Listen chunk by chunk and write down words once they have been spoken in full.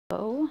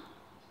Hello,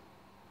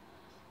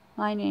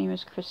 my name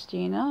is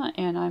Christina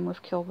and I'm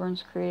with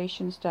Kilburns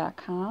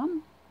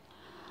Kreations.com.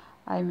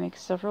 I make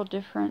several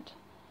different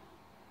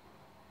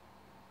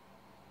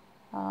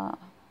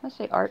let's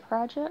say art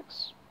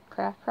projects,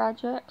 craft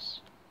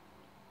projects,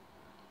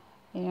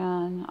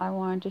 and I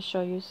wanted to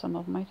show you some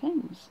of my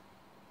things.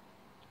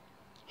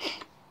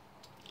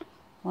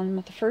 One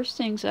of the first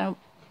things I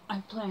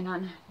plan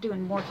on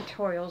doing more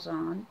tutorials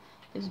on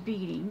is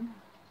beading.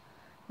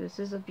 This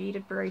is a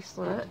beaded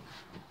bracelet.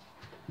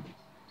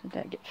 Did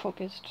that get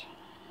focused?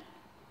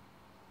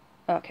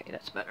 Okay,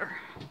 that's better.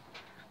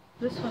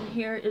 This one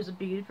here is a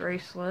beaded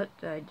bracelet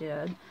that I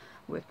did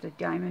with the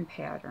diamond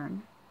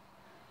pattern.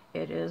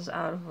 It is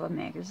out of a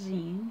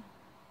magazine.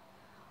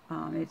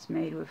 It's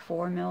made with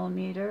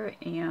 4mm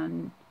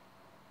and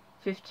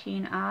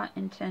 15-aught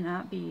and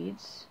 10-aught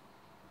beads.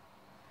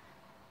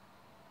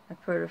 I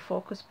put a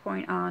focus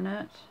point on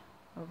it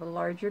of a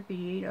larger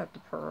bead of the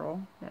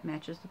pearl that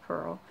matches the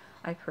pearl.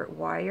 I put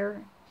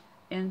wire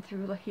in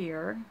through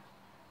here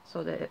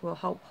so that it will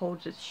help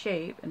hold its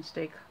shape and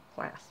stay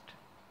clasped.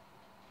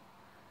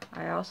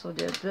 I also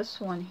did this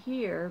one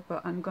here,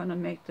 but I'm going to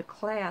make the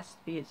clasp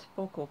be its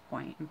focal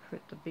point and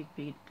put the big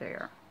bead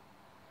there.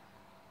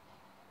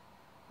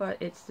 But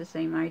it's the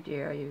same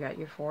idea. You got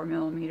your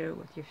 4mm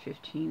with your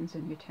 15s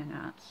and your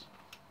 10-aughts.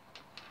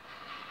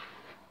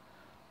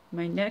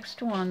 My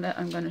next one that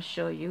I'm going to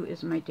show you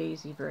is my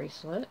daisy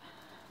bracelet.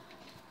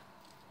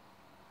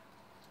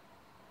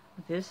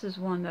 This is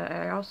one that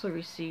I also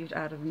received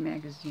out of a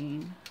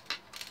magazine.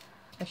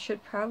 I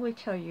should probably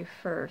tell you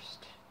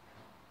first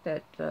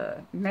that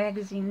the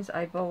magazines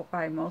I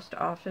buy most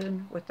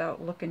often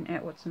without looking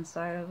at what's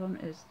inside of them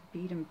is the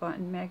Bead and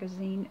Button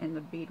magazine and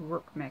the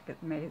Beadwork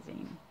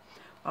magazine.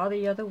 All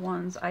the other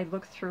ones I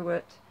look through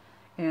it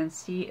and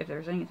see if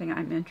there's anything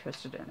I'm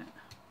interested in it,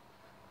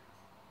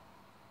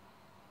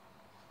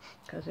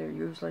 because they're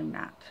usually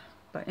not.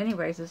 But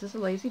anyways, this is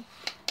a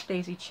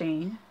daisy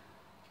chain.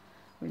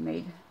 We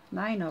made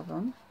 9 of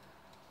them.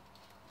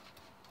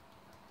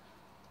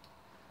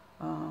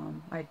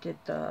 I did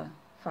the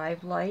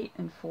 5 light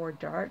and 4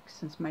 dark,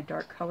 since my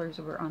dark colors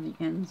were on the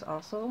ends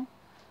also.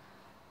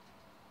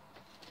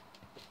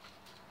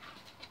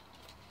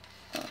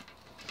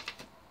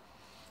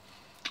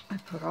 I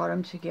put all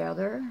them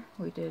together.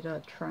 We did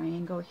a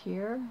triangle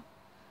here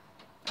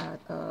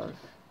out of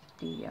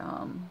the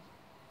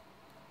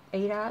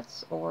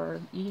 8-aughts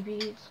or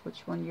EVs,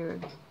 which one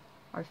you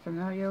are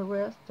familiar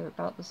with. They're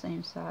about the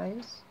same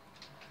size.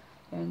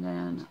 And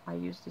then I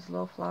used these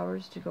little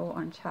flowers to go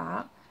on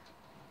top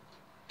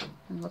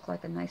and look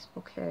like a nice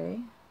bouquet.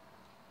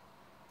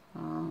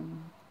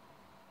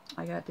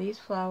 I got these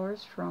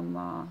flowers from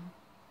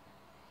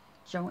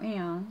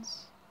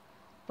Joann's,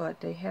 but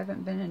they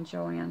haven't been in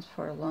Joann's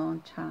for a long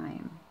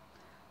time.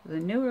 The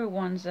newer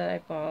ones that I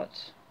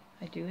bought,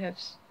 I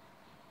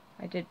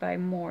did buy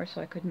more so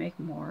I could make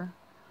more.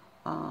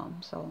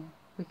 So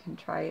we can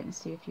try it and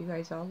see if you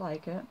guys all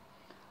like it.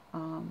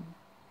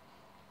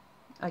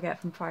 I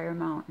got from Fire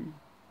Mountain.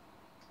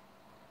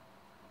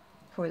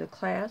 For the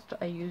clasp,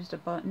 I used a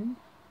button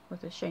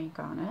with a shank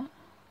on it.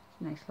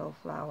 Nice little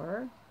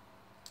flower.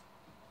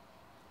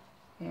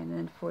 And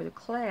then for the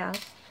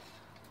clasp,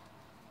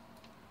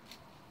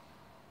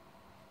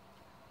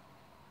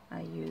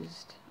 I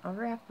used a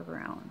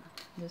wraparound.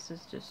 This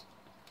is just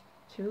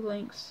 2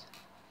 links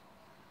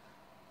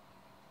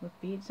with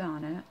beads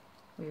on it.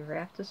 We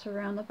wrap this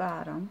around the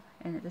bottom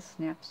and it just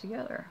snaps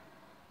together.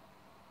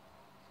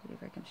 See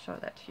if I can show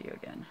that to you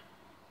again.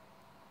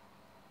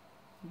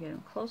 You get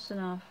them close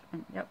enough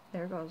and yep,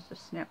 there it goes,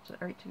 just snaps it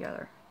right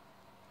together.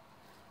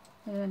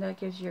 And then that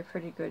gives you a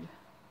pretty good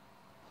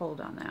hold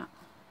on that.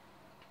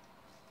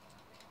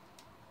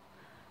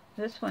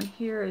 This one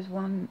here is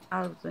one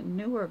out of the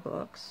newer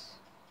books.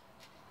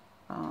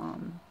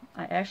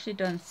 I actually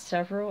done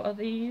several of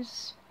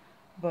these,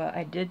 but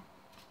I did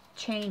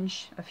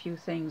change a few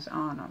things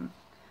on them.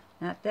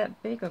 Not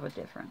that big of a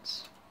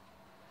difference.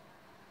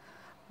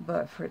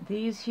 But for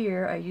these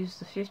here, I used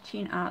the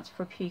 15-aughts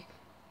for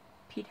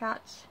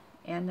petits,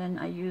 and then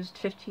I used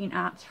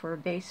 15-aughts for a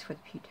base for the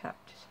petot,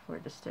 for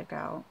it to stick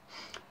out.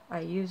 I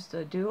used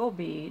the dual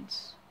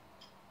beads,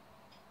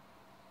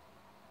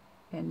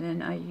 and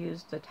then I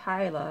used the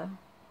Tila,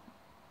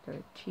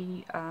 the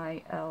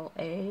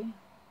T-I-L-A,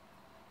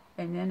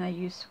 and then I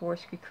used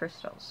Swarovski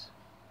crystals.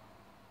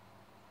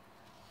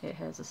 It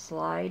has a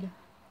slide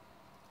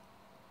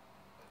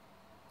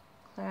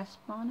clasp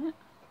on it.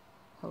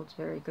 Holds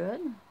very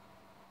good.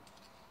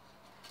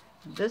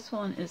 This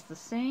one is the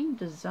same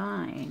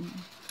design,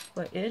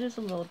 but it is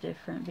a little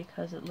different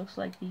because it looks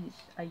like these,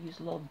 I used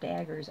little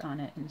daggers on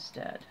it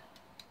instead.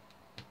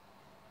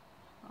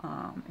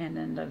 And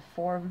then the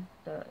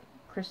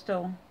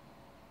crystal,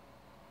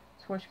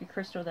 Swarovski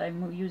crystal that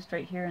I used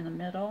right here in the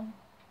middle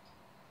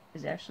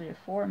is actually a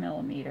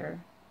 4mm,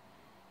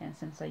 and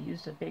since I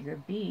used a bigger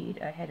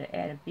bead, I had to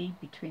add a bead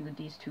between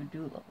these two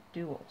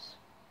duals.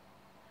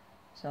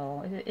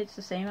 So it's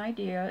the same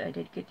idea. I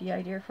did get the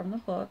idea from the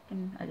book,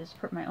 and I just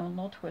put my own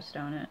little twist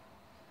on it.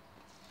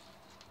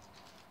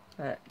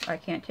 But I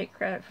can't take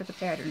credit for the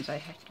patterns.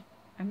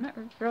 I'm not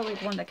really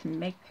one that can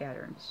make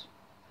patterns.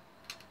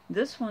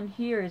 This one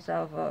here is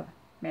out of a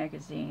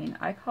magazine.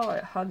 I call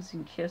it Hugs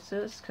and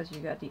Kisses because you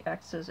got the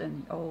X's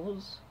and the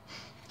O's.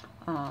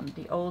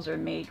 The O's are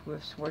made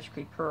with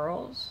Swarovski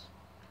pearls.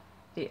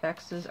 The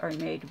X's are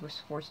made with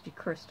Swarovski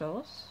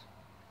crystals.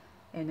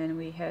 And then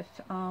we have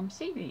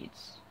sea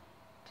beads,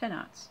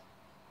 10-aughts,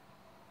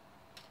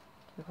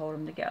 to hold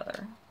them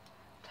together.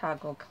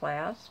 Toggle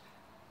clasp.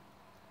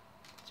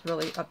 It's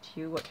really up to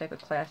you what type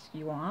of clasp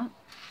you want.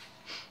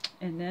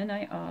 And then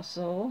I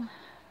also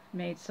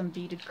made some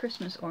beaded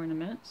Christmas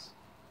ornaments.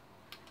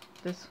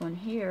 This one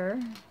here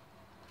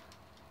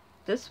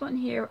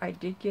I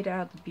did get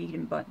out of the Bead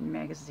and Button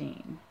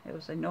magazine. It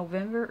was a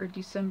November or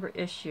December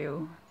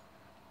issue.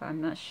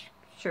 I'm not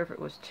sure if it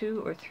was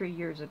 2 or 3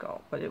 years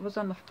ago, but it was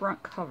on the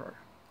front cover.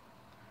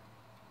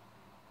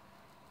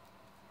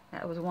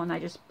 That was one I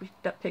just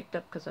picked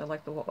up because I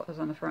liked what was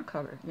on the front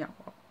cover. Yeah,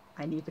 well,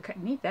 I need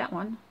that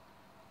one.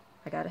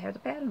 I gotta have the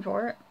pattern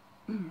for it.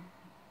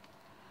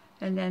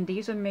 And then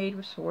these are made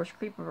with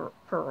Swarovski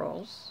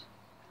pearls,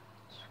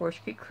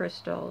 Swarovski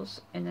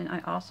crystals, and then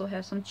I also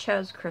have some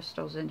Ches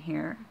crystals in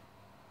here.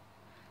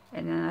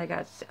 And then I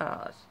got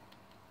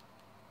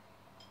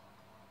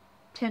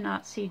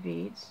 10-aught seed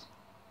beads,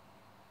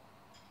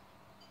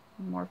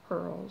 more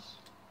pearls.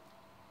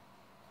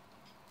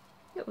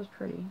 It was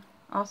pretty.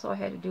 Also, I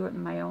had to do it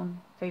in my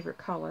own favorite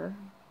color.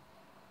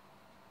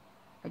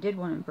 I did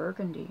one in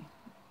burgundy.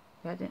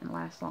 That didn't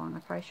last long. I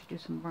probably should do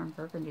some more in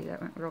burgundy. That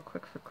went real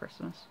quick for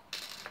Christmas.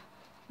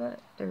 But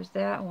there's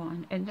that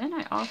one. And then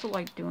I also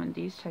like doing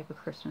these type of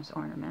Christmas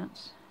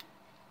ornaments.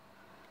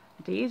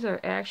 These are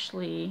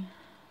actually...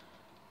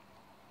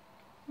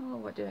 Oh,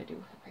 what did I do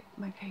with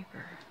my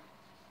paper?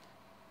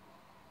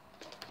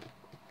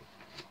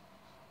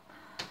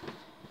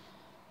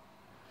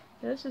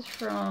 This is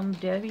from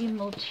Debbie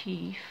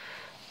Motif.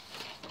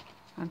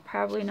 I'm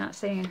probably not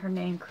saying her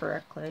name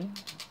correctly.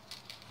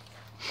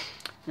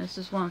 This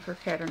is one of her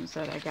patterns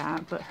that I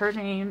got, but her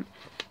name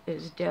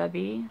is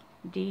Debbie,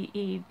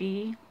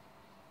 D-E-B,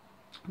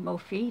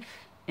 Moffett,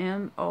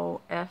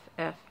 M-O-F-F-E-T-T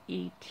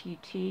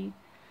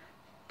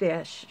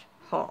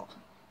Hall.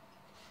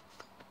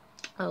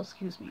 Oh,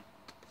 excuse me.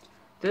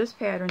 This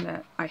pattern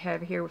that I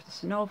have here with the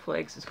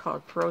snowflakes is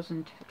called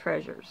Frozen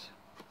Treasures.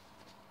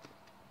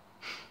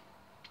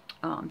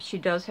 She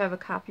does have a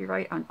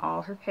copyright on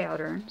all her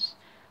patterns.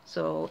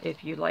 So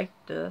if you like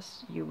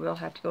this, you will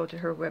have to go to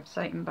her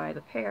website and buy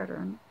the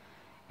pattern,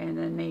 and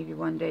then maybe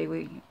one day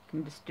we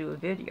can just do a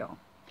video.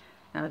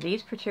 Now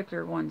these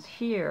particular ones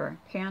here,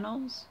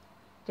 panels,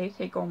 they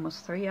take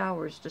almost 3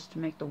 hours just to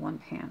make the one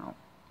panel.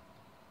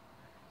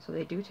 So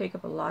they do take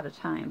up a lot of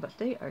time, but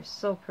they are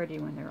so pretty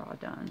when they're all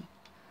done.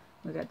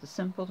 We got the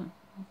simple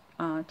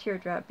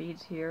teardrop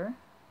beads here.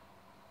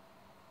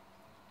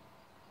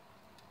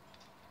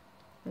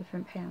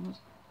 Different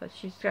panels. But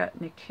she's got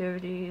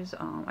nativities.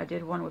 I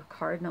did one with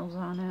cardinals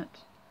on it.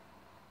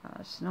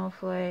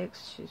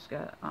 Snowflakes. She's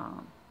got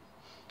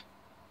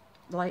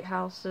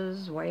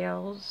lighthouses,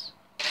 whales.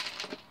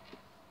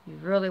 You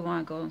really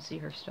want to go and see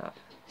her stuff.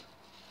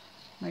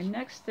 My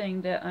next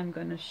thing that I'm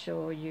going to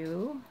show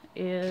you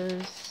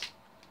is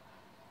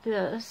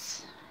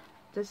this.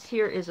 This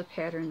here is a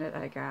pattern that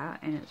I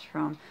got, and it's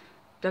from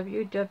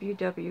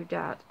www.ibead.com.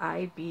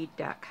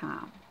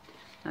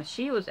 Now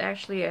she was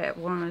actually at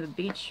one of the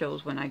bead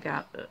shows when I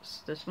got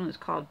this. This one is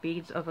called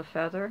Beads of a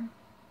Feather.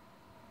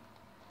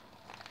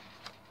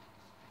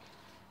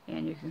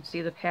 And you can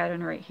see the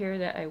pattern right here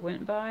that I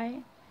went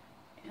by.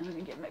 And let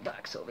me get my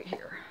box over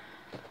here.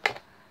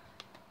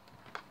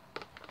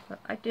 But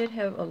I did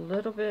have a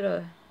little bit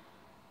of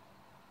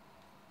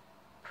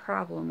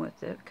problem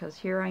with it because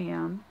here I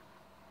am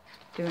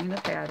doing the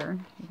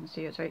pattern. You can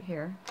see it's right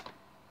here.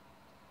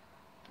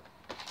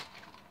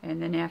 And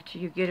then after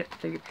you get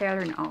your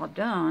pattern all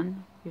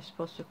done, you're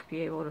supposed to be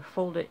able to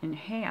fold it in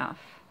half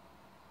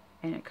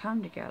and it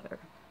come together.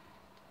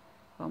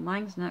 Well,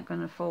 mine's not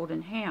going to fold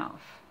in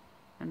half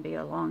and be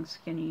a long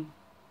skinny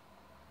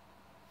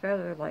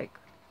feather like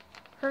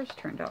hers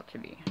turned out to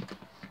be.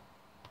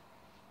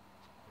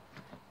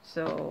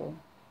 So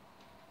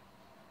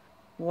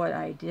what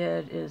I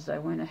did is I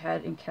went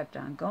ahead and kept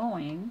on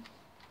going,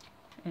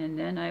 and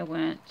then I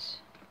went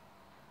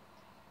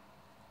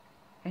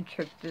and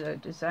took the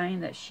design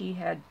that she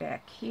had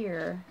back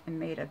here and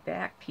made a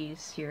back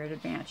piece here to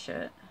match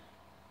it.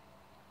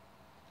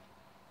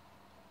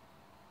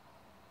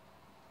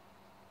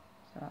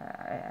 So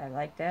I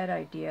like that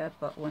idea,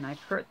 but when I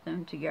put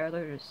them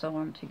together to sew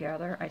them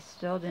together, I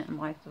still didn't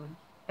like the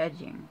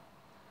edging.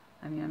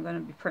 I mean, I'm going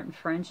to be putting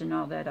fringe and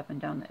all that up and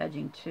down the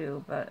edging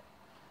too, but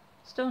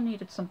still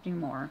needed something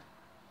more.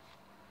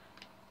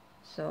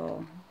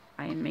 So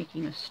I am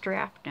making a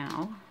strap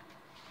now.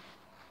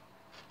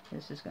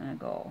 This is going to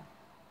go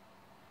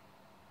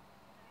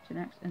to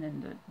next, and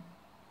then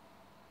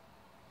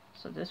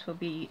so this will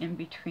be in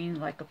between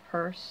like a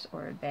purse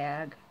or a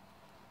bag.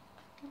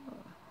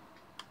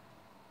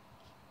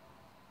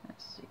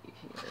 Let's see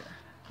here.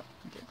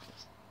 Get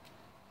this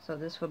So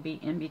this will be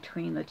in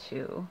between the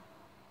two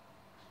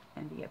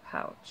and be a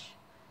pouch.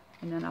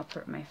 And then I'll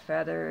put my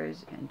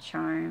feathers and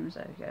charms.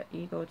 I've got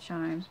eagle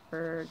chimes,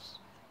 birds,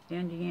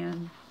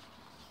 Indian.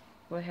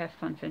 We'll have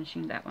fun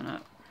finishing that one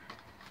up.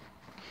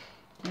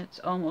 It's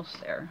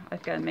almost there.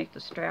 I've got to make the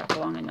strap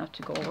long enough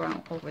to go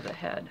around over the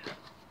head.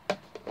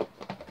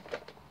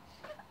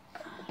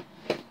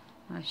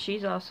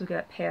 She's also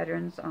got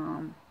patterns.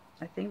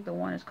 I think the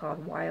one is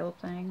called Wild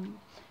Thing.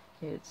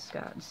 It's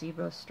got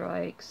zebra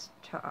stripes,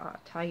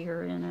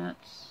 tiger in it,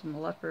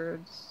 some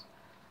leopards.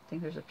 I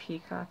think there's a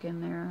peacock in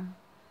there.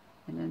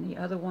 And then the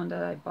other one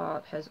that I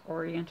bought has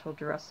oriental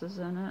dresses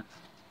in it,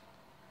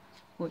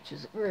 which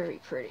is very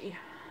pretty.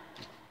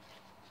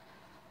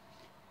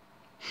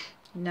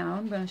 Now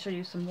I'm going to show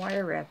you some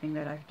wire wrapping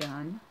that I've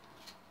done.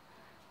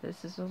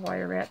 This is a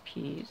wire wrap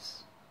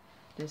piece.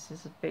 This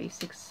is a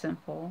basic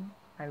simple.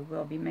 I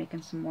will be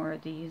making some more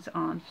of these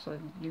on, so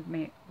you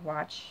may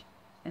watch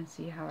and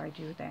see how I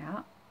do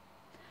that.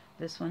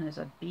 This one is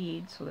a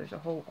bead, so there's a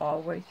hole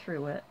all the way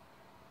through it.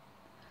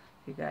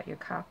 You got your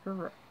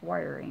copper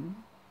wiring.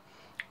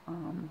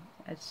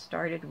 It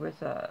started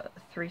with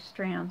 3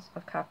 strands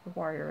of copper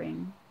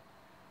wiring.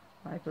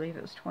 I believe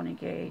it was 20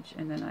 gauge,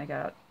 and then I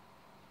got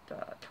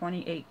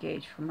 28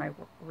 gauge for my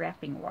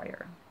wrapping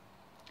wire.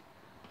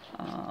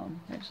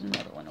 There's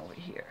another one over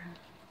here.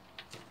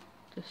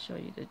 Just show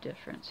you the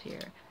difference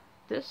here.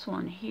 This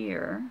one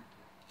here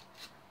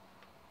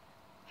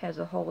has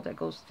a hole that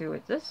goes through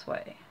it this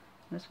way.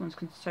 This one's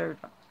concerted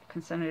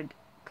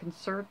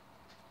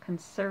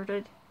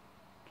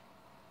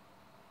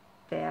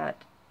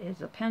that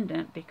is a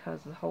pendant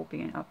because of the hole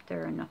being up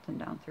there and nothing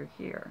down through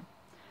here.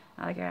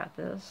 I got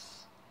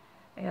this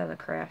at a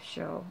craft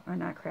show, or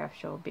not craft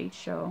show, beach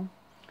show,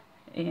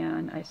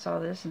 and I saw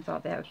this and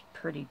thought that was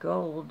pretty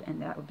gold,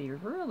 and that would be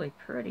really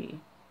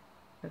pretty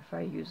if I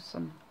used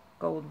some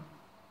gold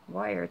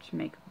wire to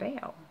make a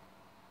veil.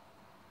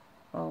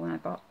 Well, when I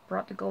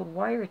brought the gold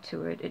wire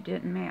to it, it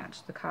didn't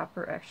match. The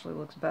copper actually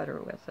looks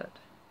better with it.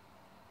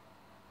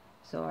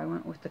 So I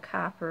went with the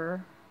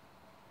copper,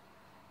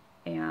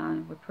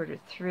 and we put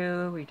it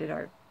through. We did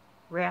our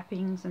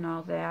wrappings and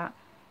all that,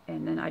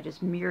 and then I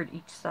just mirrored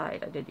each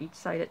side. I did each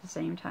side at the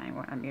same time.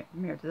 When I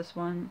mirrored this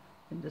one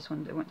and this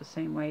one, it went the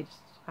same way,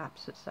 just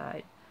opposite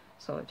side.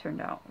 So it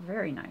turned out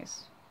very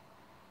nice.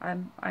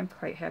 I'm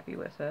quite happy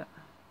with it.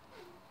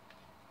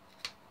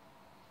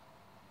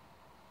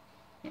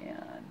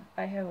 And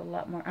I have a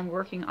lot more. I'm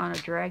working on a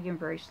dragon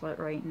bracelet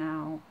right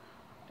now.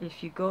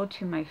 If you go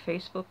to my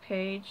Facebook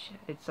page,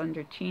 it's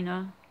under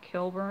Tina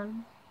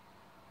Kilburn.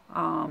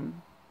 I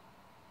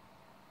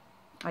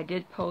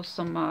did post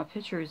some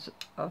pictures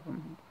of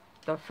them.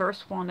 The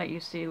first one that you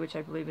see, which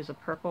I believe is a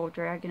purple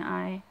dragon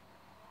eye,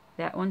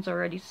 that one's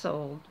already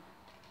sold.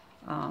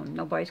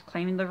 Nobody's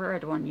claiming the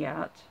red one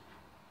yet.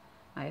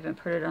 I haven't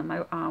put it on my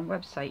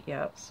website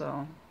yet,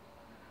 so...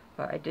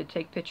 But I did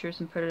take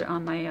pictures and put it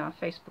on my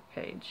Facebook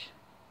page.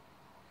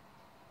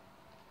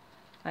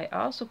 I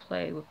also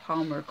play with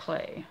Polymer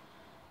clay.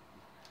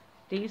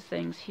 These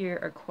things here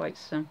are quite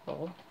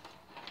simple.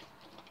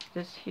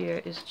 This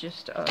here is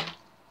just a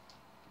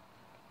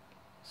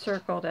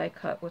circle that I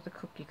cut with a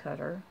cookie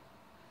cutter.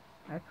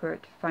 I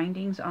put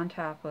findings on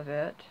top of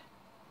it.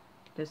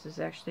 This is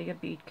actually a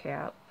bead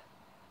cap.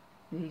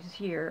 These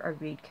here are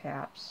bead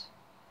caps.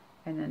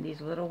 And then these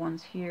little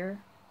ones here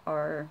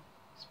are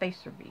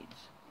spacer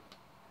beads.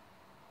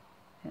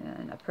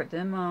 And I put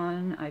them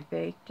on, I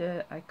baked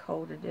it, I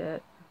coated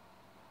it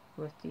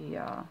with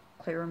the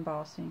clear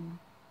embossing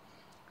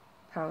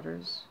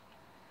powders,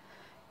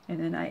 and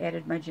then I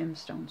added my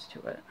gemstones to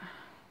it.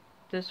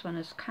 This one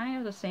is kind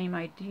of the same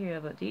idea,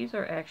 but these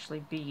are actually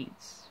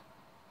beads.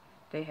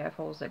 They have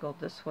holes that go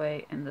this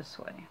way and this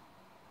way.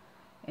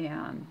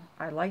 And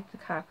I like the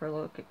copper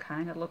look. It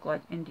kind of looked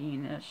like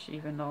Indian-ish,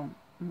 even though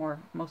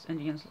most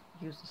Indians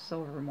use the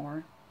silver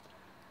more.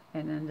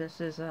 And then this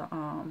is a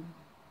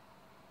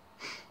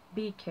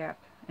bead cap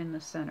in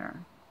the center.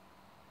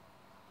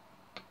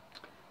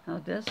 Now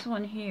this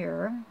one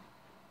here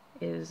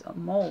is a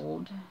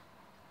mold.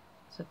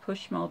 It's a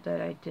push mold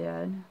that I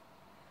did,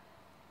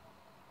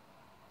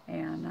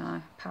 and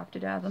I popped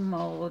it out of the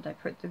mold. I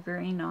put the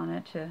green on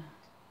it to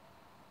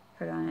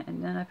put on it,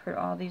 and then I put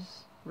all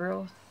these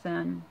real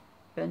thin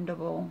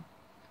bendable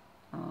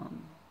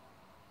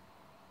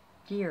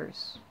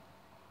gears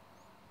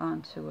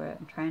onto it.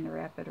 I'm trying to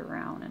wrap it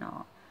around and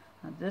all.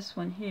 Now this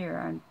one here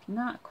I'm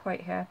not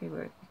quite happy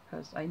with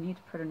because I need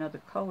to put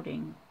another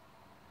coating,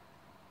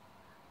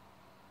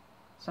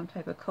 some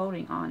type of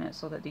coating on it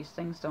so that these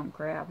things don't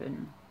grab,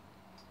 and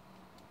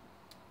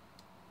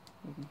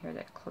you can hear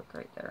that click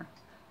right there.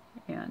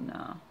 And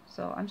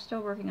so I'm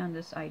still working on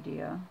this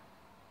idea,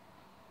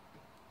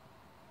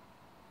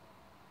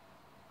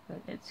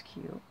 but it's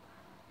cute.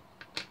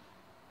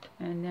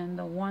 And then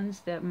the ones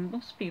that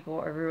most people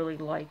are really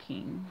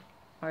liking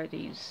are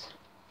these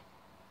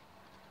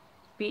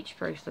beach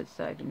bracelets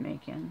that I've been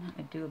making.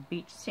 I do a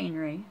beach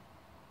scenery,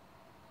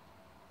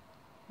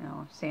 you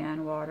know,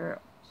 sand, water,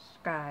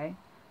 sky,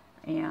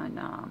 and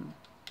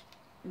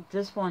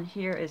this one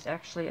here is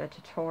actually a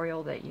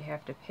tutorial that you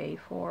have to pay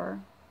for.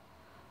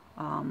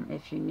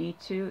 If you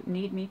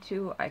need me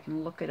to, I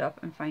can look it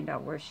up and find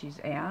out where she's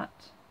at,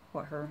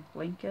 what her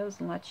link is,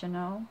 and let you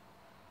know.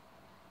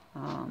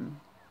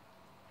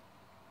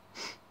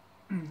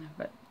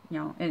 But, you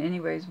know, and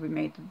anyways, we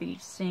made the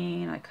beach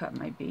scene. I cut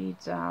my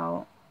beads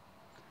out,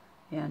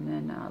 and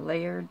then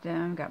layered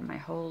them, got my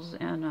holes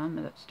in them.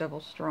 It's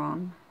double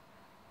strong.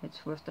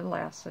 It's with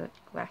elastic.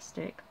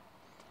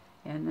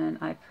 And then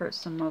I put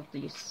some of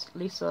the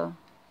Lisa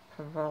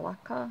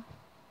Pavlaka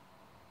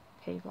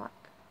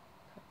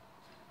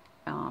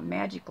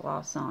magic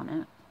gloss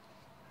on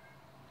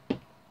it.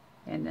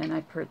 And then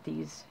I put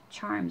these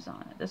charms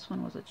on it. This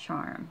one was a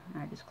charm.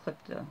 I just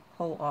clipped the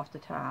hole off the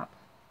top.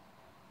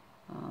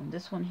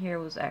 This one here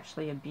was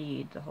actually a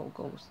bead. The hole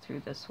goes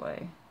through this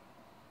way.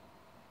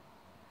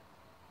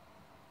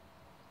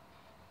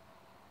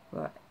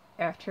 But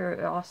after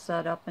it all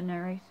set up and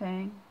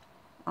everything,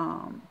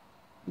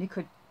 you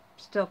could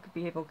still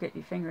be able to get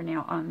your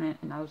fingernail on it,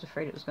 and I was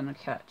afraid it was going to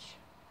catch.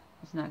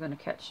 It's not going to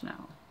catch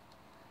now.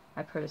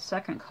 I put a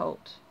second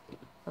coat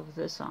of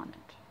this on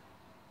it.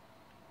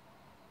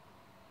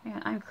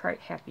 And I'm quite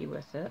happy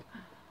with it.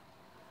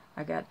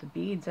 I got the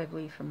beads, I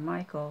believe, from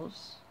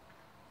Michael's.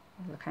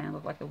 They kind of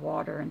look like a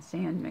water and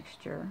sand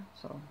mixture,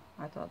 so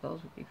I thought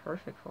those would be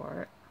perfect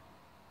for it.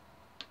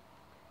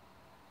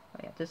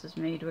 But yeah, this is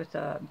made with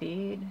a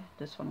bead.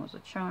 This one was a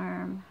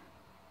charm,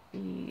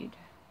 bead,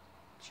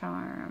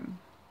 charm,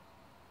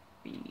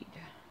 bead.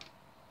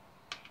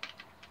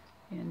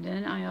 And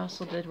then I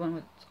also did one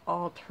with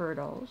all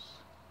turtles.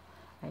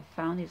 I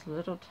found these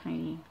little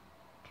tiny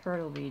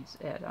turtle beads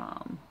at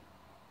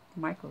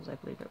Michael's, I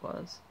believe it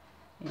was,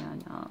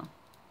 and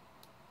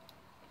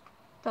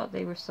thought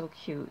they were so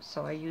cute,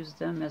 so I used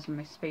them as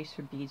my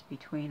spacer beads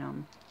between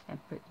them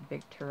and put the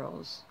big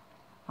turtles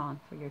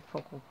on for your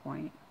focal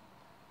point.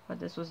 But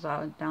this was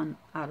done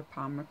out of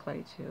Polymer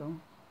clay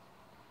too.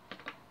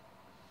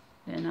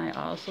 Then I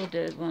also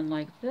did one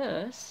like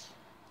this,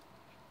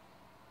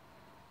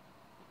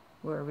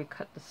 where we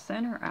cut the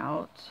center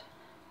out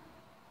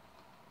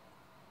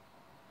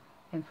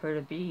and put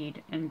a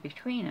bead in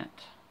between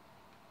it.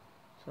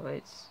 So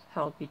it's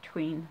held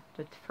between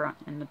the front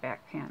and the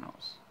back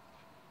panels.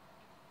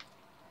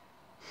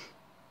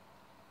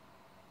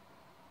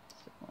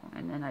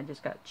 And then I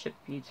just got chip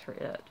beads for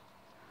it.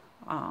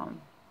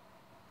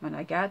 When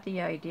I got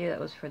the idea, that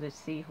was for the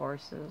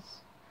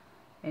seahorses,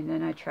 and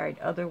then I tried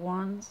other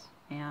ones,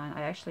 and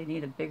I actually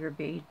need a bigger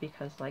bead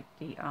because, like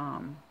the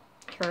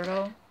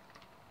turtle,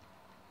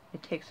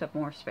 it takes up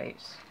more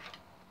space.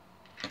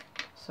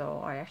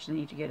 So I actually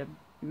need to get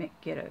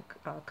a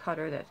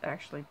cutter that's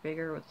actually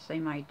bigger with the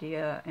same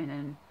idea, and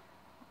then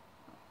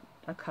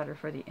a cutter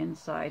for the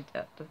inside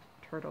that the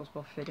turtles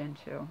will fit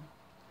into.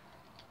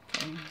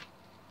 Okay.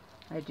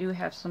 I do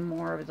have some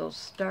more of those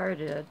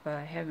started, but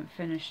I haven't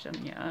finished them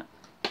yet.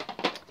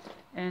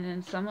 And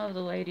then some of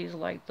the ladies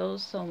liked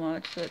those so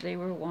much that they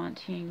were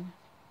wanting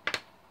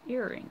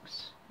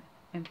earrings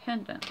and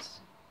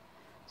pendants.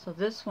 So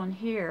this one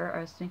here,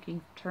 I was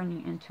thinking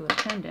turning into a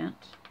pendant.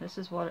 This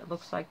is what it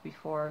looks like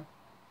before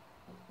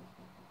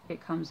it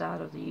comes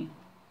out of the,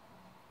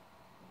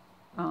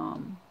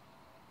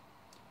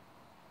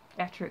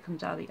 after it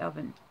comes out of the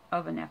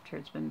oven after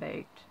it's been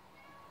baked.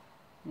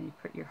 And you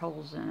put your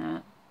holes in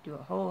it. Do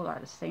a whole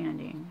lot of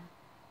sanding.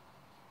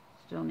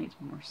 Still needs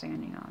more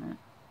sanding on it.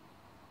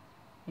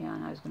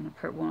 And I was going to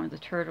put one of the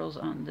turtles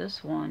on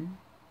this one,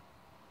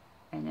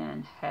 and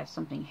then have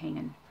something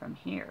hanging from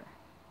here.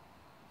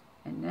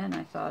 And then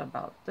I thought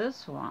about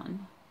this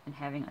one and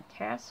having a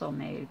tassel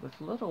made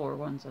with littler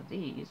ones of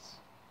these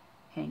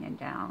hanging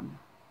down,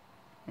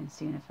 and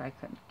seeing if I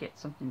could get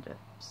something to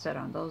set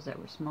on those that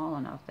were small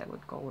enough that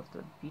would go with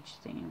the beach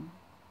theme.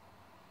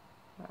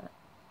 But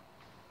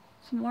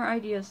some more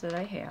ideas that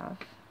I have.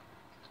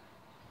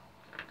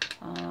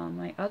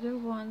 My other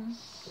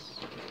ones,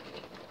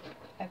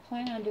 I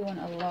plan on doing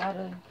a lot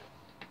of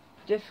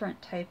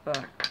different type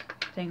of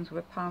things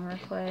with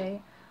Polymer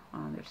clay.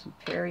 There's some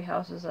fairy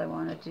houses I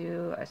want to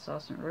do. I saw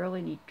some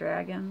really neat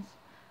dragons.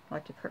 I'd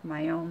like to put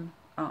my own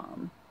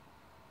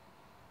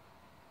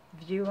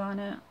view on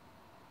it.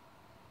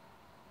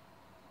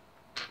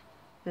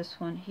 This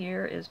one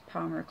here is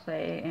Polymer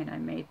clay, and I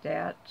made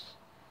that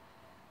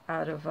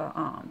out of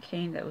a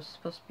cane that was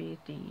supposed to be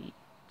the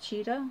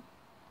cheetah.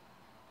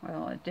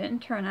 Well, it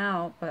didn't turn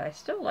out, but I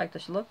still like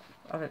the look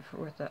of it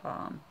with the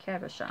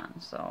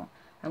cabochon. So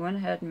I went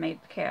ahead and made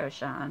the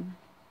cabochon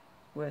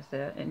with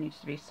it. It needs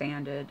to be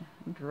sanded,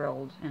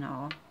 drilled, and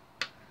all.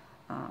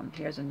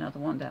 Here's another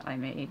one that I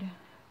made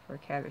for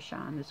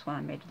cabochon. This one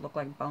I made to look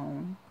like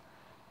bone,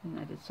 and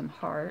I did some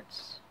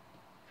hearts.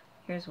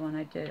 Here's one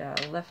I did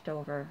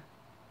leftover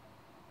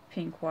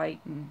pink,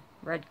 white, and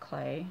red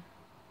clay.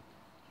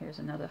 Here's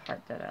another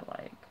heart that I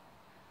like.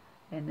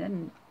 And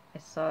then I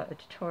saw a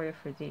tutorial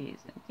for these,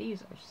 and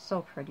these are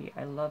so pretty.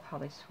 I love how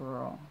they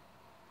swirl.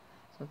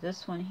 So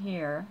this one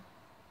here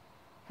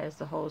has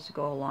the holes to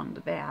go along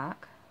the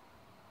back,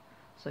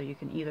 so you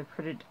can either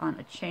put it on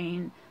a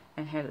chain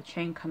and have the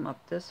chain come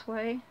up this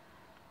way,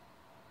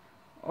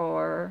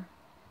 or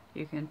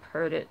you can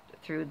put it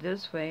through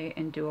this way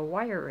and do a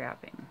wire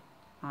wrapping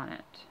on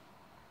it.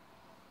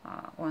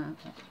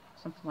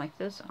 Something like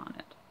this on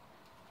it.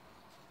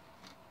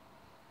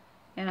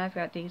 And I've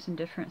got these in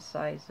different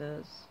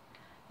sizes.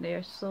 They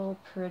are so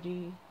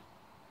pretty,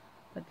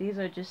 but these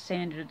are just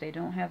sanded. They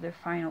don't have their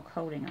final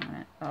coating on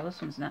it. Oh,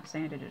 this one's not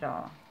sanded at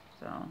all,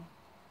 so,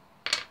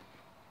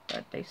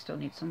 but they still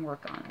need some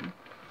work on them.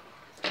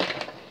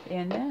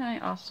 And then I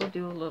also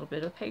do a little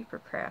bit of paper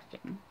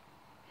crafting.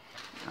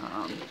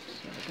 See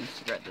if I can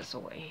spread this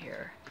away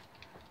here.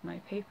 My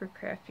paper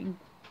crafting,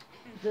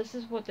 this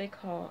is what they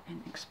call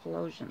an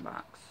explosion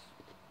box.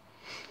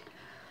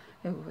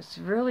 It was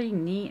really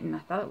neat and I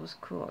thought it was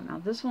cool. Now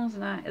this one's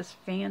not as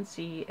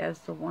fancy as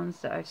the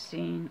ones that I've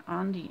seen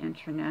on the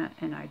internet,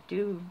 and I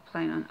do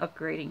plan on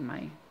upgrading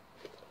my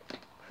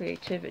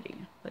creativity.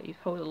 But you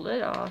pull the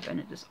lid off and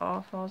it just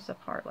all falls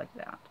apart like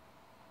that,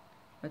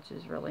 which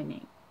is really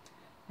neat.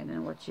 And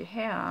then what you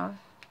have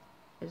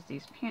is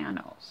these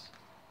panels.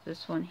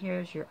 This one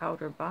here is your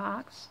outer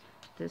box.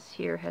 This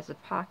here has a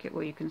pocket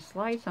where you can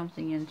slide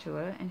something into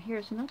it, and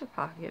here's another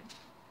pocket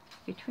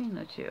between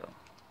the two.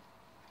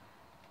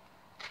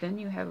 Then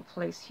you have a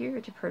place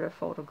here to put a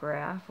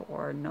photograph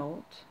or a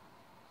note.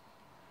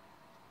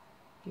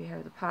 You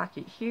have the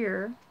pocket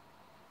here,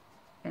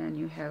 and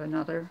you have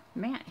another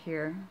mat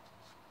here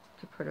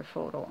to put a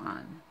photo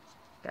on.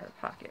 Got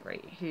a pocket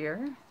right here.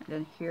 And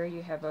then here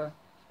you have a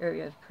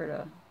area to put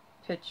a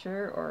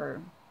picture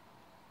or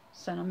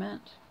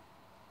sentiment.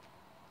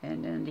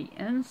 And then the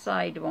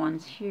inside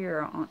ones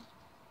here,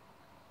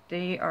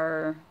 they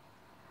are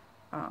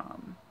a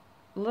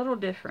little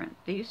different.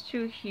 These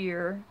two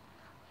here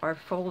are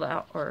fold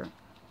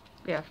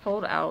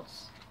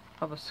outs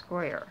of a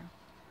square,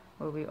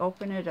 where we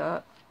open it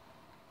up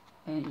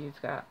and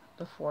you've got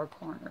the four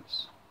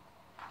corners,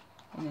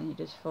 and then you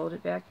just fold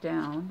it back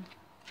down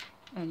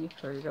and you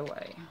put it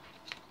away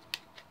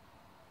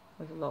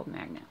with a little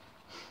magnet.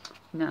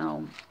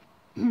 Now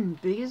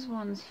these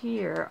ones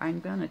here I'm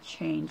gonna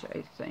change,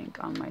 I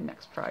think, on my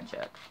next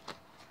project.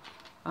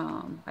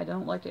 I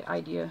don't like the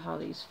idea how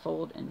these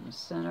fold in the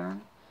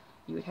center.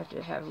 You would have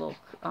to have little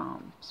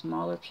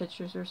smaller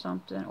pictures or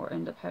something, or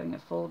end up having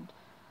it fold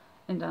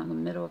in down the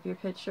middle of your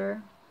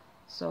picture.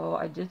 So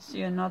I did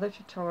see another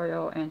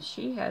tutorial and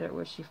she had it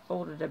where she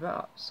folded it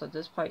up. So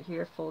this part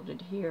here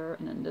folded here,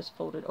 and then this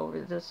folded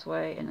over this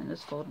way, and then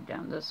this folded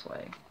down this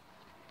way.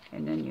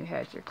 And then you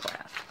had your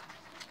clasp,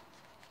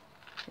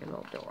 your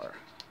little door.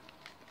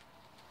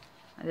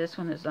 Now this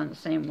one is done the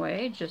same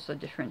way, just a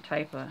different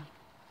type of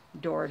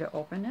door to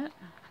open it.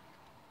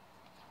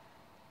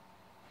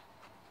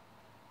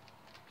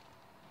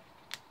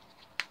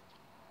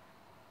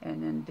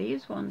 And then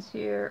these ones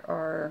here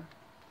are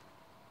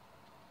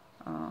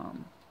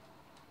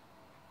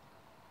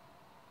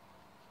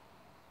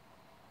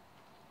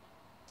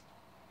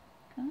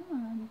come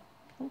on,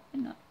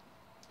 open up.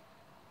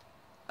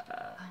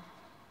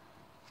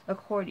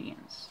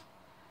 Accordions.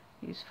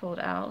 These fold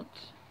out,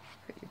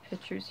 put your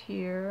pictures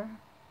here.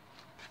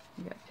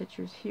 You got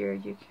pictures here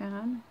you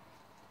can.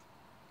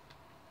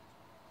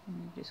 And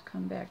you just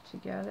come back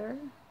together.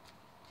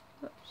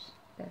 Oops,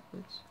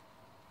 backwards.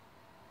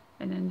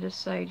 And then this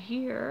side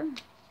here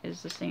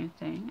is the same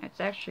thing. It's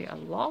actually a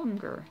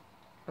longer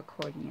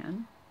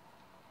accordion.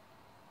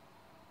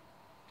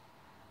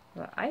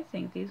 But I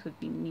think these would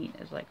be neat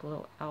as like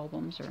little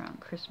albums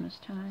around Christmas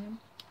time.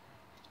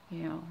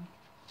 You know,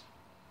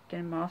 get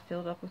them all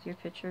filled up with your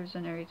pictures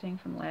and everything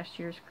from last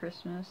year's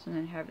Christmas, and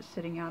then have it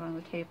sitting out on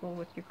the table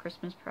with your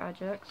Christmas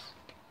projects.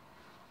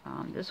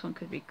 This one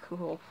could be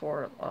cool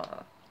for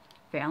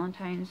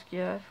Valentine's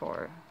gift,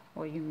 or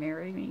will you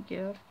marry me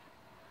gift.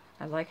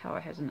 I like how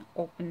it has an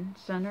open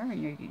center,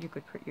 and you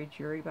could put your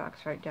jewelry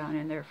box right down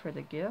in there for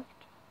the gift.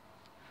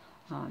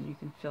 You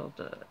can fill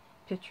the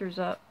pictures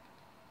up,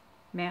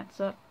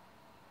 mats up,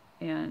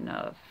 and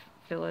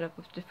fill it up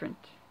with different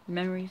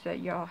memories that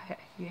you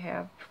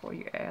have before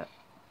you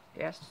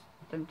ask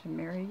them to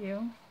marry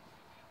you.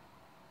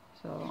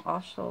 So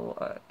also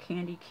a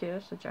candy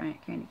kiss, a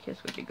giant candy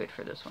kiss would be good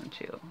for this one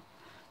too.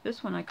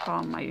 This one I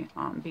call my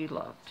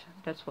Beloved.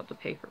 That's what the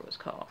paper was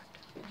called,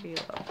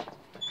 Beloved.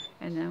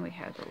 And then we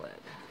have the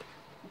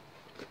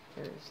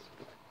lid.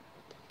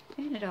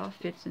 And it all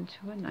fits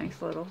into a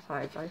nice little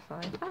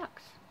 5x5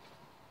 box.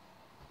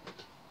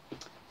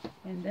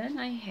 And then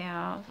I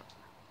have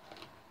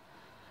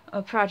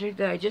a project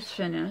that I just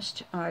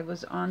finished. I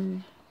was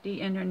on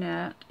the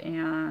internet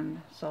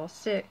and saw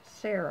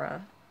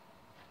Sarah.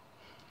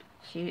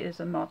 She is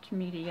a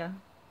multimedia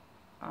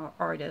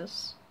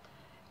artist,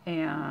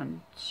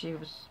 and she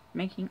was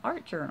making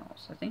art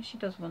journals. I think she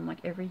does one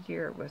like every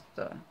year with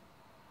the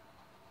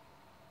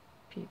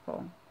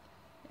people.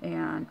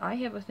 And I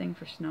have a thing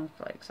for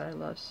snowflakes. I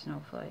love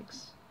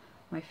snowflakes.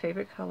 My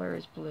favorite color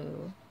is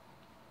blue,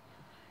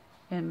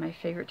 and my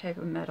favorite type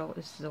of metal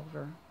is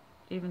silver,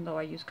 even though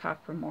I use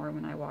copper more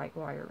when I white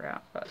wire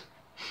wrap, but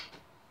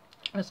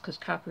that's because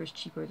copper is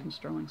cheaper than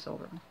sterling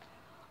silver.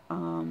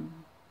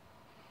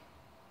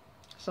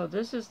 So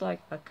this is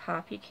like a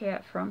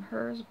copycat from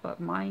hers, but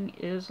mine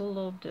is a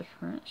little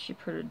different. She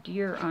put a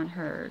deer on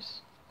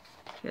hers.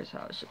 Here's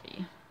how it should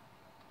be.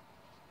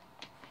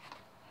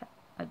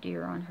 A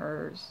deer on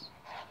hers.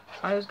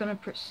 I was going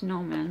to put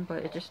snowmen,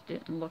 but it just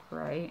didn't look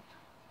right.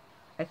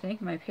 I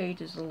think my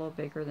page is a little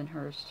bigger than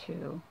hers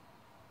too.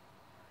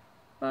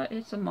 But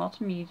it's a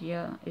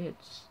multimedia.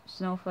 It's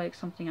snowflake,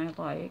 something I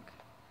like.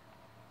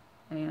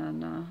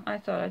 And I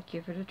thought I'd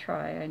give it a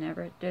try. I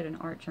never did an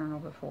art journal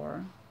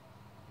before.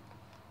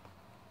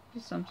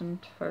 Just something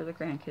for the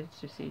grandkids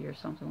to see or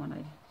something when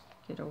I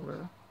get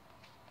older.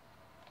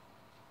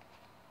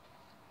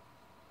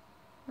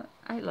 But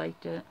I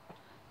liked it.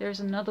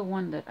 There's another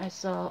one that I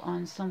saw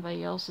on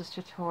somebody else's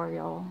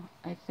tutorial.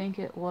 I think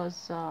it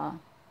was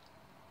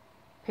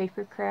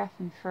Papercraft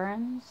and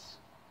Friends.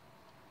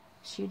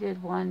 She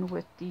did one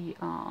with the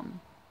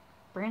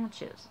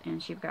branches,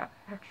 and she got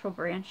actual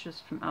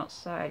branches from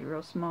outside,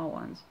 real small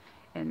ones,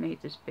 and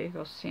made this big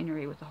old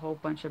scenery with a whole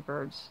bunch of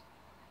birds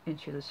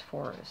into this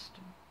forest.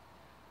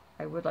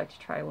 I would like to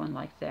try one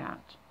like that.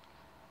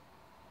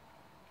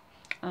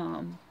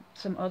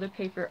 Some other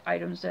paper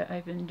items that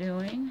I've been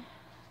doing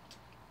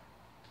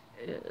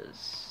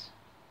is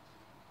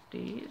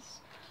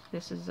these.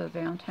 This is a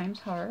Valentine's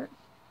heart.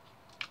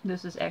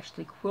 This is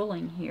actually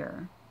quilling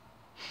here.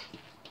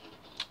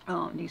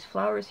 These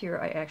flowers here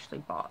I actually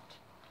bought.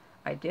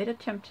 I did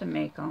attempt to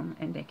make them,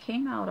 and they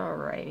came out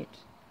alright,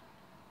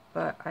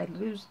 but I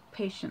lose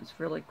patience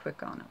really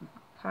quick on them.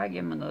 I'll probably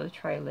give them another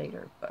try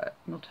later, but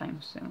no time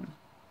soon.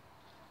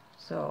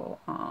 So,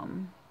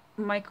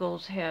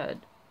 Michael's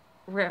had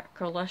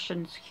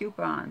Recollections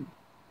coupon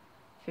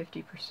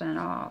 50%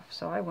 off,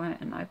 so I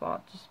went and I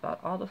bought just about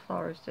all the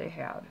flowers they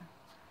had.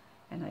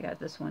 And I got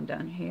this one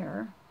done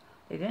here.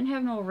 They didn't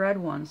have no red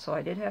ones, so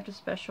I did have to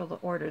special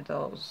order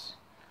those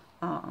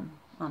on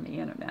the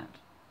internet.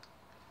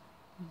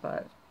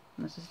 But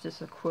this is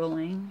just a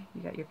quilling.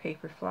 You got your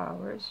paper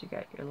flowers, you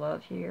got your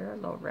love here, a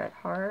little red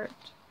heart.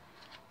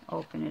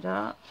 Open it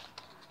up.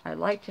 I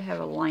like to have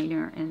a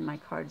liner in my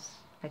cards.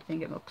 I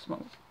think it looks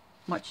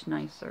much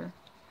nicer.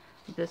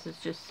 This is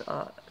just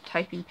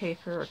typing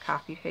paper or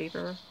copy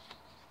paper,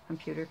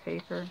 computer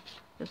paper,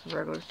 just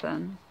regular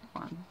thin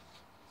one.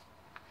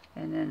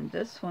 And then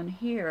this one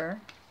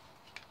here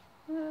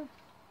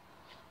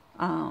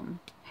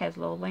has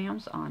little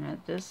lambs on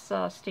it. This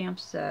stamp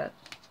set,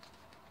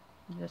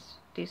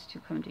 these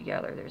two come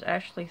together. There's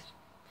actually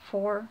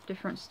 4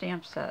 different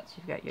stamp sets.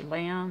 You've got your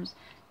lambs,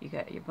 you've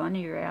got your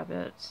bunny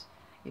rabbits,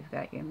 you've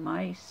got your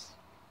mice,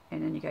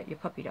 and then you got your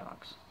puppy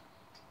dogs.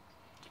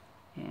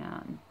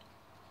 And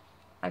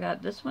I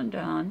got this one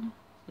done.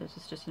 This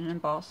is just an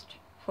embossed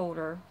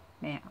folder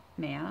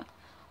mat.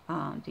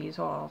 These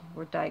all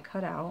were die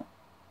cut out,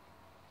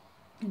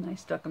 and I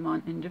stuck them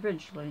on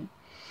individually.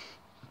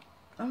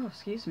 Oh,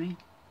 excuse me.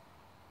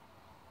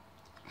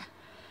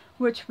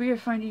 Which we are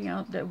finding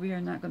out that we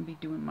are not going to be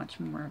doing much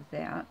more of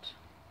that.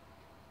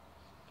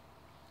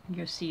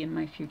 You'll see in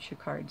my future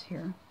cards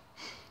here.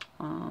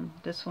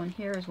 This one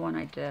here is one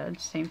I did.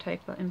 Same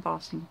type of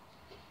embossing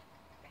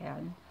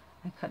pad.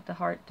 I cut the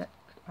heart,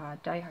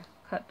 die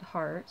cut the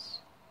hearts,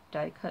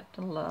 die cut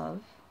the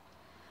love.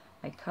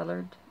 I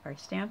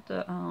stamped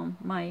the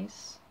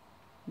mice,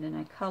 and then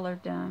I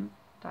colored them,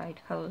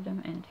 colored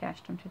them, and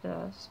attached them to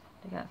this.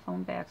 They got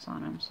foam backs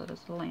on them, so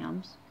does the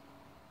lambs.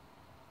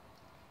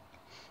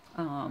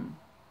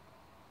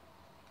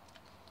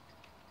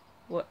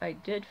 What I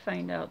did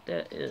find out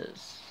that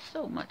is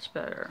so much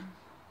better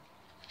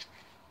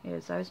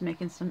is I was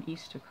making some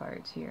Easter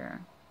cards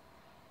here,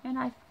 and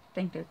I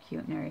think they're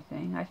cute and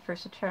everything. I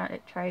first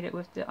tried it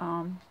with the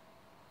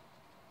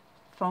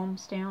foam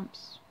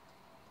stamps,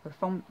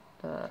 or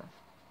the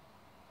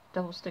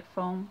double stick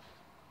foam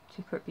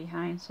to put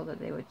behind so that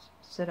they would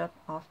sit up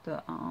off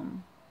the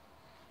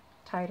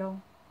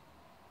title,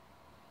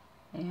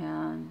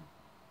 and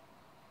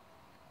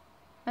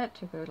that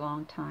took a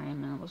long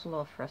time and it was a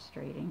little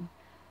frustrating.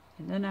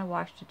 And then I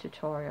watched a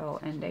tutorial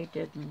and they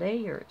did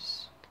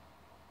layers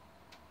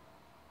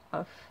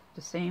of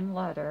the same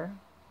letter,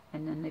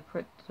 and then they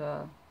put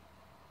the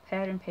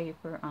pattern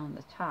paper on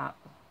the top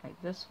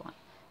like this one,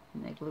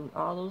 and they glued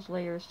all those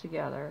layers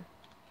together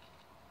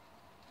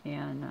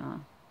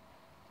and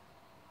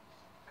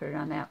put it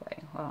on that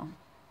way. Well,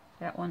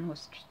 that one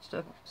was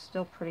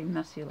still pretty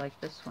messy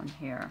like this one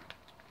here.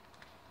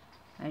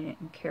 I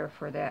didn't care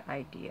for that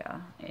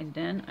idea. And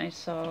then I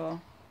saw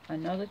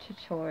another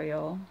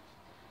tutorial,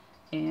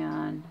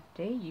 and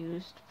they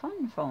used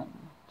fun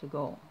foam to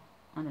go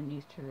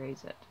underneath to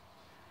raise it.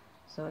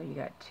 So you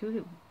got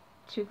two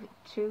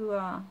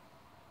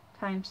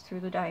times through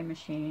the die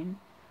machine.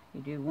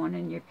 You do one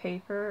in your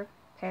paper,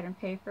 pattern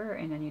paper,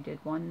 and then you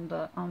did one in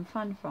the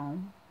fun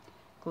foam.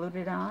 Glued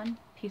it on,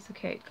 piece of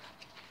cake.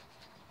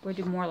 We'll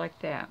do more like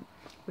that.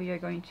 We are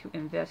going to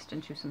invest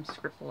into some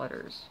script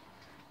letters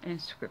and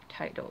script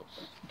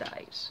titles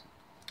dies.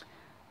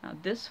 Now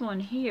this one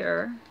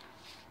here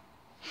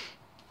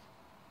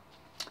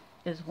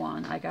is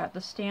one I got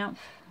the stamp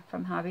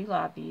from Hobby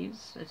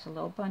Lobby's. It's a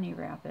little bunny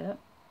rabbit.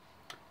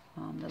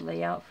 The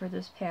layout for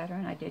this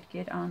pattern I did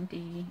get on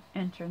the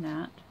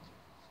internet,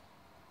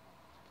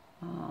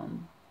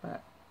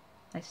 but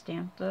I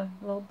stamped the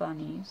little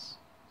bunnies.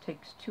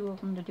 Takes 2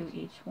 of them to do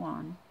each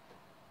one.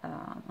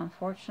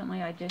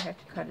 Unfortunately, I did have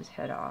to cut his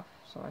head off,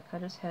 so I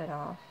cut his head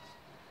off.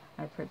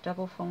 I put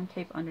double foam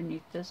tape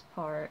underneath this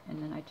part,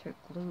 and then I took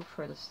glue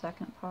for the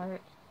second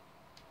part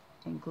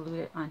and glued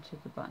it onto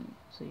the bunny,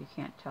 so you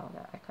can't tell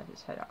that I cut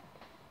his head off.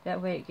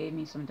 That way it gave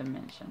me some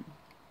dimension.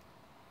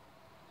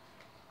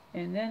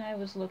 And then I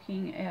was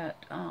looking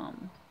at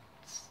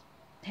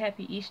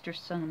Happy Easter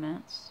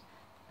sentiments.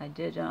 I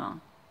did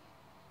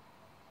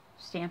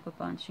stamp a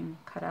bunch and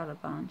cut out a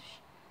bunch.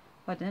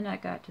 But then I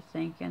got to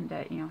thinking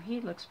that, you know, he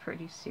looks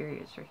pretty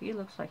serious, or he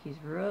looks like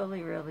he's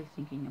really, really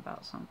thinking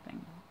about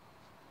something.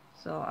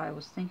 So I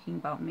was thinking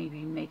about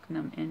maybe making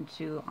them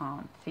into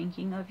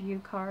thinking of you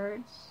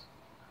cards,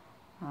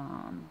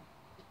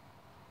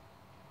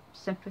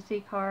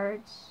 sympathy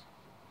cards,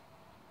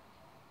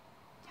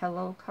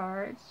 hello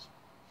cards.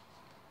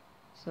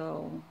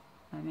 So,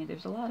 I mean,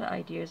 there's a lot of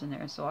ideas in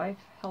there, so I've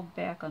held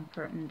back on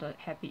putting the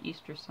Happy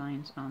Easter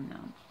signs on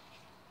them.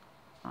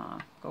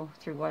 Go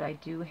through what I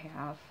do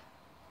have.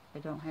 I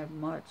don't have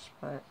much,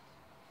 but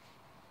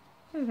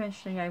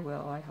eventually I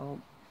will, I hope.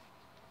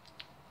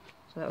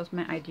 So that was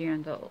my idea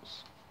on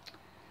those.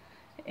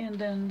 And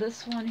then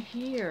this one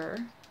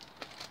here,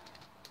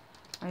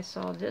 I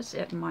saw this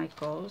at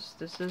Michael's.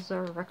 This is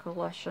a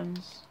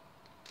Recollections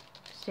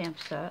stamp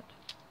set,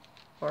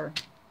 or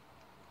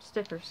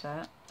sticker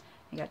set.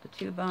 You got the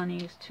 2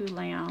 bunnies, 2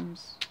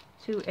 lambs,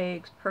 2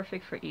 eggs,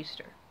 perfect for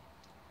Easter.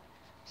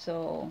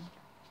 So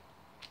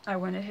I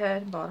went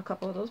ahead and bought a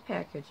couple of those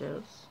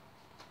packages,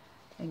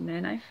 and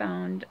then I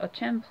found a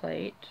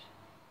template,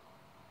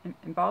 an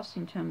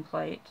embossing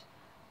template,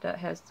 that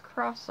has the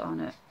cross on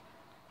it,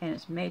 and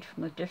it's made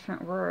from the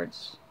different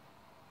words,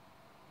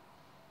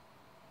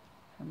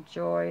 from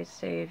joy,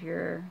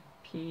 Savior,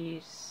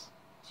 peace,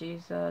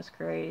 Jesus,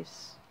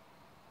 grace.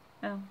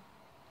 Oh,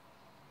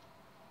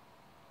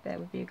 that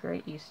would be a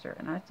great Easter,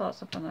 and I thought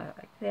something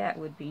like that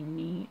would be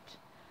neat.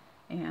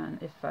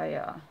 And if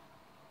I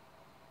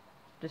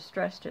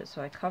distressed it,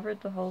 so I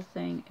covered the whole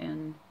thing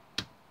in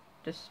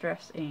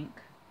distress ink,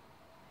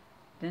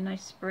 then I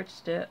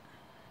spritzed it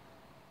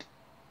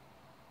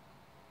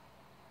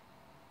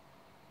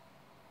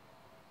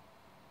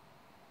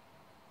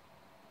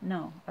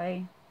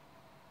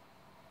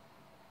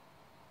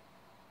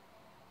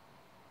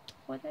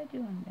what did I do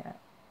on that?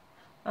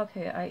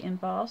 Okay, I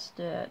embossed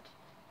it,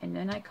 and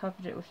then I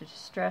covered it with the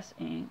distress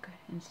ink,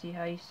 and see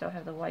how you still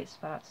have the white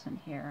spots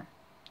in here.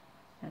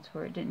 That's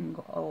where it didn't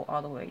go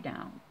all the way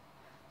down.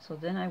 So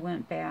then I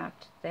went back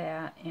to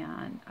that,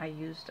 and I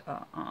used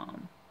a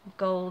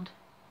gold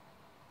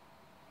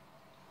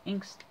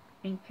ink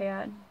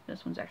pad.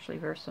 This one's actually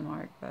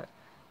Versamark, but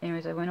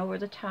anyways, I went over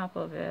the top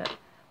of it,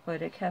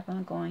 but it kept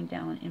on going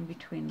down in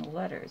between the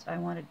letters. I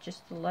wanted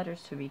just the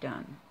letters to be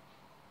done.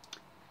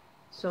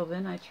 So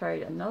then I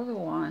tried another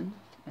one,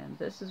 and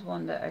this is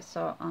one that I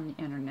saw on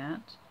the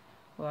internet.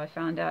 Well, I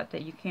found out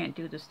that you can't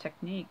do this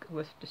technique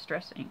with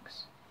distress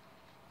inks.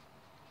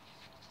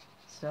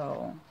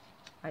 So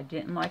I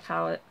didn't like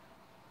how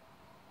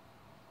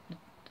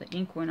the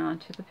ink went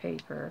onto the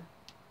paper.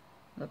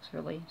 Looks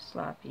really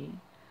sloppy.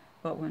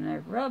 But when I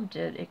rubbed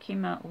it, it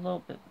came out a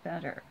little bit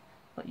better.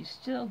 But you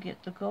still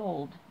get the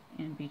gold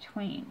in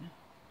between.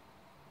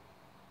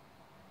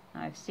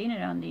 I've seen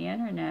it on the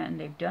internet, and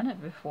they've done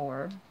it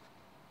before,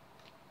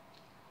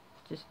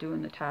 just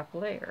doing the top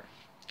layer.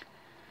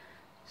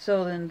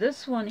 So then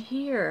this one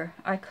here,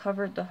 I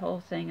covered the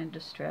whole thing in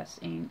distress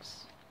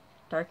inks,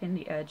 darkened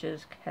the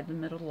edges, had the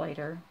middle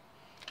lighter,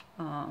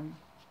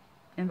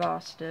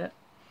 embossed it,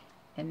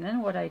 and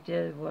then what I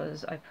did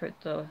was I put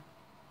the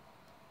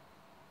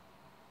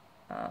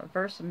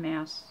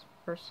Versamask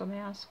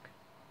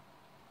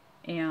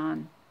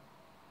and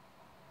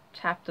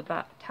topped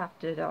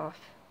it off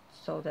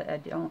so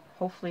that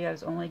hopefully I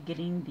was only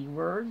getting the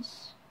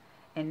words,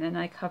 and then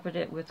I covered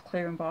it with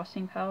clear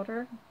embossing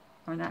powder,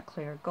 or not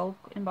clear, gold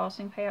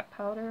embossing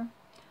powder,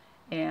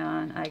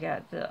 and I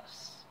got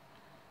this.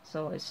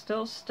 So it's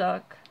still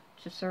stuck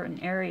to certain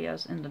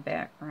areas in the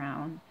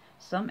background.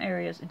 Some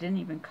areas it didn't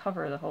even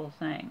cover the whole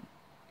thing.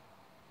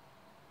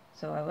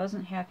 So I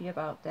wasn't happy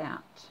about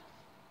that.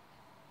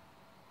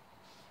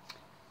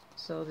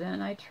 So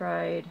then I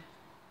tried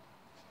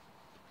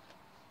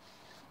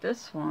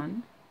this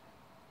one,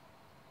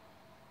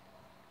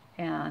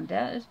 and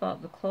that is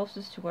about the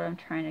closest to what I'm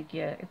trying to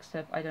get,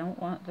 except I don't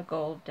want the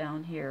gold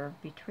down here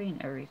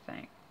between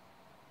everything.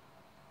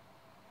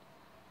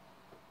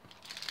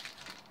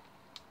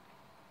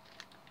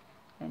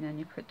 And then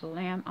you put the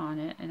lamb on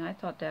it, and I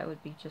thought that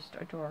would be just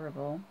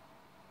adorable,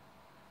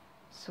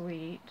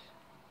 sweet,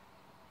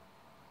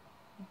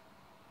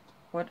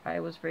 what I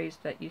was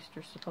raised that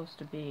Easter's supposed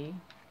to be.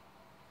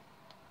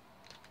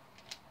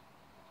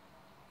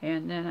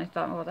 And then I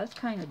thought, well, that's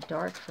kind of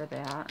dark for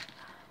that.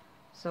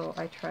 So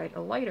I tried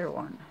a lighter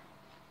one.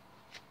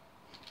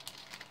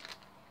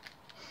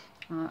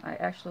 I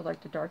actually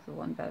like the darker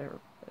one better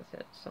with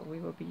it. So we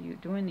will be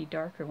doing the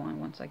darker one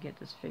once I get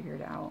this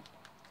figured out.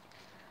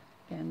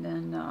 And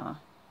then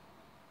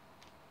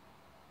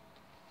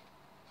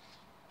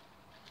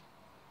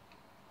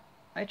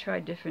I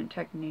tried different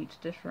techniques,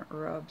 different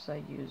rubs.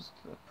 I used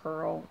the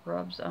pearl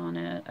rubs on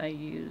it. I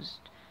used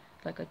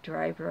like a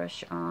dry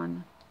brush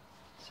on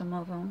some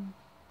of them.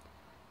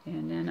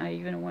 And then I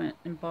even went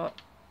and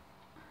bought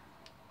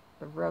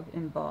the rub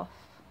and buff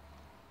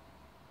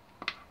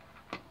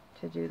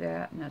to do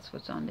that, and that's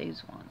what's on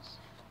these ones.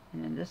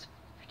 And then this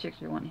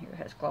particular one here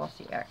has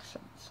glossy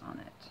accents on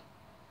it.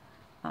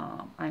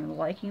 I'm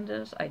liking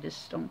this. I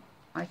just don't,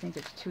 I think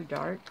it's too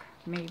dark,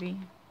 maybe.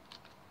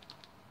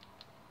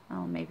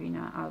 Oh, maybe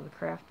not out of the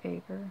craft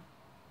paper.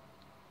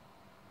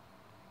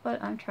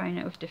 But I'm trying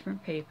it with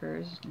different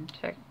papers and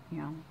you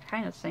know,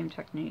 kind of the same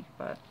technique,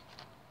 but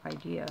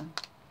idea.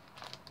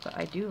 But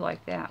I do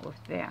like that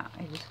with that.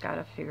 I just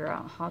gotta figure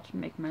out how to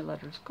make my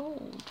letters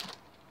gold.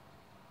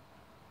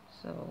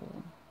 So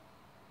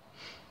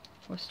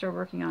we're still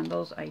working on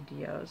those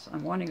ideas.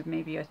 I'm wanting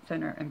maybe a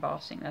thinner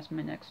embossing. That's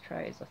my next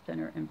try, is a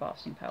thinner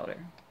embossing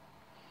powder.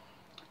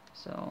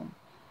 So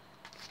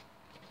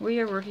we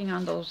are working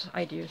on those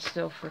ideas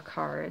still for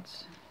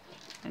cards,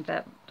 and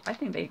that I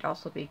think they'd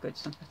also be good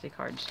sympathy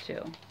cards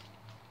too.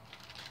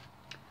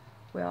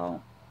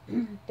 Well,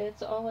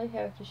 that's all I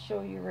have to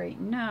show you right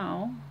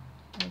now,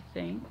 I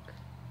think.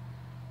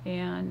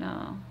 And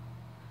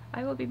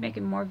I will be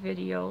making more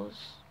videos.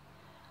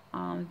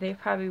 They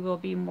probably will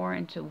be more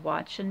into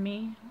watching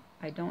me.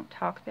 I don't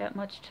talk that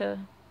much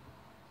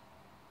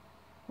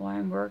while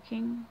I'm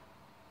working.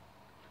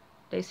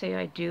 They say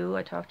I do.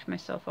 I talk to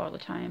myself all the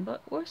time,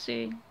 but we'll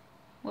see.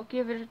 We'll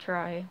give it a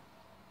try.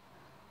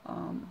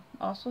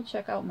 Also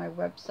check out my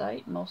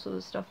website. Most of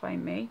the stuff I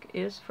make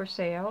is for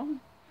sale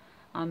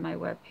on my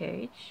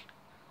webpage.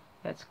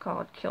 That's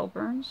called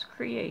Kilburns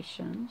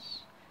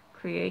Kreations.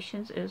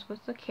 Kreations is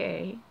with a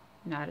K,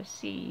 not a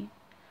C,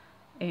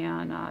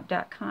 and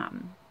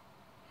 .com.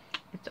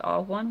 It's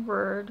all one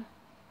word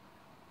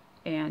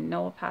and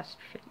no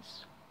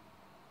apostrophes.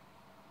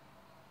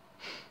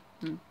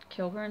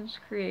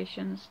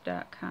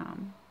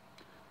 KilburnsKreations.com.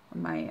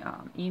 My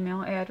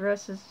email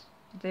address is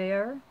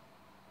there,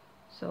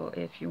 so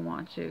if you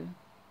want to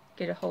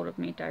get a hold of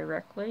me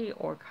directly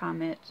or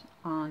comment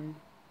on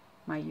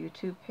my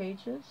YouTube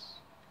pages,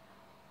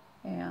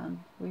 and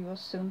we will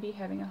soon be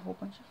having a whole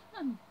bunch of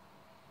fun.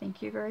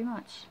 Thank you very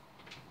much.